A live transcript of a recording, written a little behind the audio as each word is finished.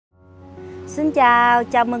Xin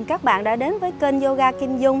chào mừng các bạn đã đến với kênh Yoga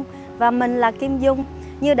Kim Dung và mình là Kim Dung.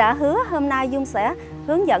 Như đã hứa, hôm nay Dung sẽ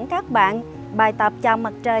hướng dẫn các bạn bài tập Chào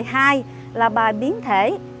Mặt Trời 2 là bài biến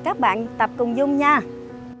thể. Các bạn tập cùng Dung nha.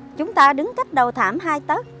 Chúng ta đứng cách đầu thảm 2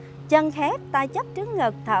 tấc, chân khép, tay chấp trước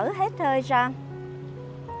ngực, thở hết hơi ra.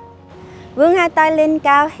 Vươn hai tay lên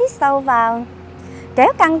cao, hít sâu vào,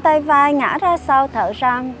 kéo căng tay vai ngã ra sau, thở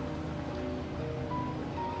ra.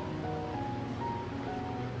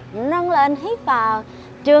 Nâng lên, hít vào,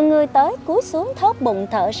 trương người tới, cúi xuống, thớp bụng,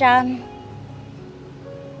 thở ra.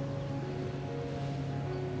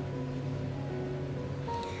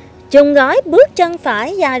 Chùng gối, bước chân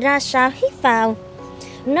phải dài ra sau, hít vào,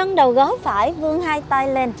 nâng đầu gối phải, vươn hai tay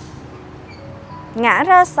lên, ngã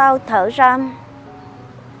ra sau, thở ra.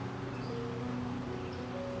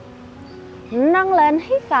 Nâng lên,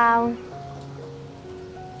 hít vào.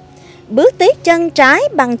 Bước tiếp chân trái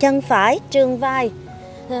bằng chân phải, trương vai,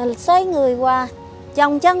 xoay người qua,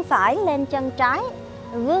 chồng chân phải lên chân trái,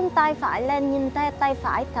 vươn tay phải lên, nhìn theo tay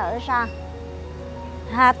phải, thở ra.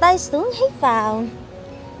 Hạ tay xuống, hít vào.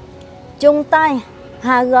 Chung tay,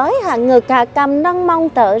 hạ gối, hạ ngực, hạ cầm, nâng mông,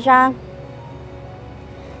 thở ra.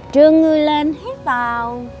 Trương người lên, hít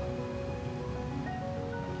vào.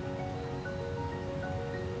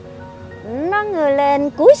 Nâng người lên,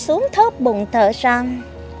 cúi xuống, thớp bụng, thở ra.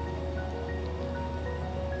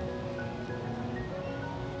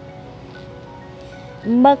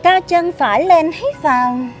 Mở cao chân phải lên, hít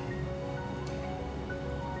vào.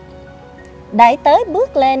 Đẩy tới,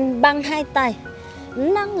 bước lên bằng hai tay,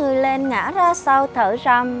 nâng người lên, ngã ra sau, thở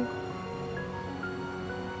ra.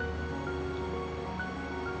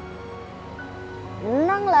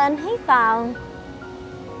 Nâng lên, hít vào.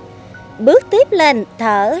 Bước tiếp lên,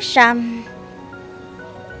 thở ra.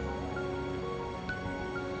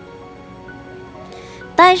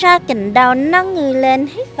 Tay ra cạnh đầu, nâng người lên,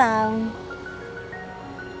 hít vào.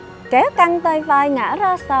 Kéo căng tay vai, ngã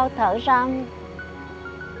ra sau, thở ra.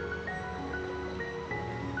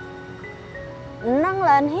 Nâng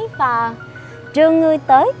lên, hít vào, trương người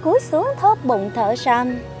tới, cúi xuống, thớp bụng, thở ra.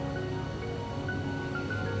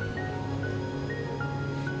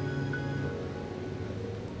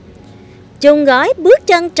 Chùng gối, bước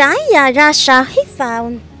chân trái dài ra sau, hít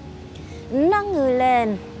vào, nâng người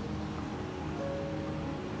lên,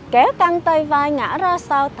 kéo căng tay vai, ngã ra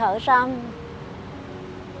sau, thở ra.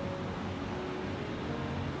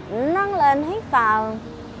 Nâng lên, hít vào.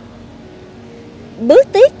 Bước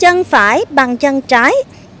tiếp chân phải bằng chân trái,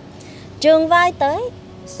 trương vai tới,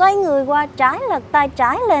 xoay người qua trái, lật tay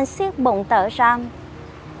trái lên, siết bụng, thở ra.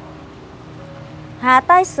 Hạ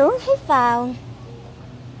tay xuống, hít vào.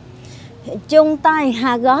 Chung tay,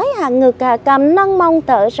 hạ gối, hạ ngực, hạ cầm, nâng mông,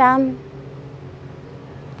 thở ra.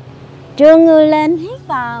 Trương người lên, hít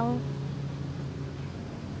vào.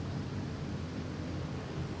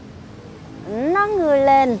 Nâng người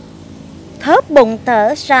lên, thớp bụng,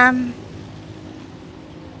 thở ra.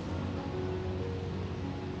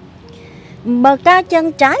 Bờ cao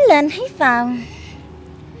chân trái lên, hít vào.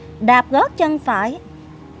 Đạp gót chân phải,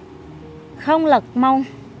 không lật mông,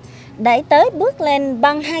 đẩy tới, bước lên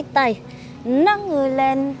bằng hai tay, nâng người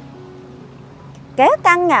lên, kéo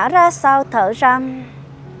căng, ngã ra sau, thở ra.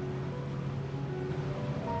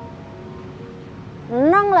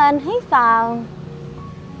 Nâng lên, hít vào.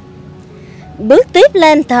 Bước tiếp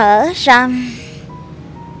lên, thở ra.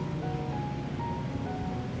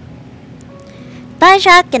 Tay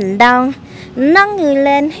ra cạnh đầu, nâng người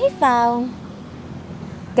lên, hít vào.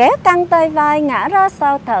 Kéo căng tay vai, ngã ra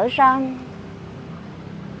sau, thở ra.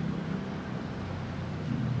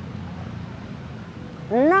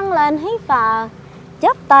 Nâng lên, hít vào.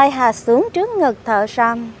 Chắp tay hạ xuống trước ngực, thở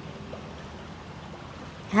ra.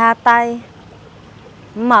 Hạ tay,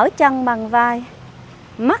 mở chân bằng vai,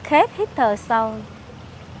 mắt khép, hít thở sâu.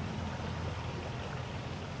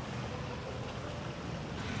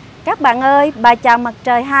 Các bạn ơi, bài Chào Mặt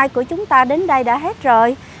Trời 2 của chúng ta đến đây đã hết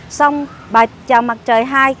rồi. Xong bài Chào Mặt Trời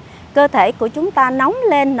 2, cơ thể của chúng ta nóng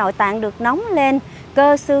lên, nội tạng được nóng lên,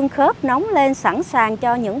 cơ xương khớp nóng lên, sẵn sàng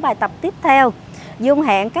cho những bài tập tiếp theo. Dung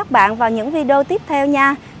hẹn các bạn vào những video tiếp theo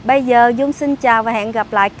nha. Bây giờ Dung xin chào và hẹn gặp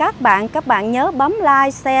lại các bạn. Các bạn nhớ bấm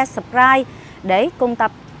like, share, subscribe để cùng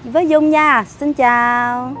tập với Dung nha. Xin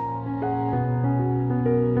chào.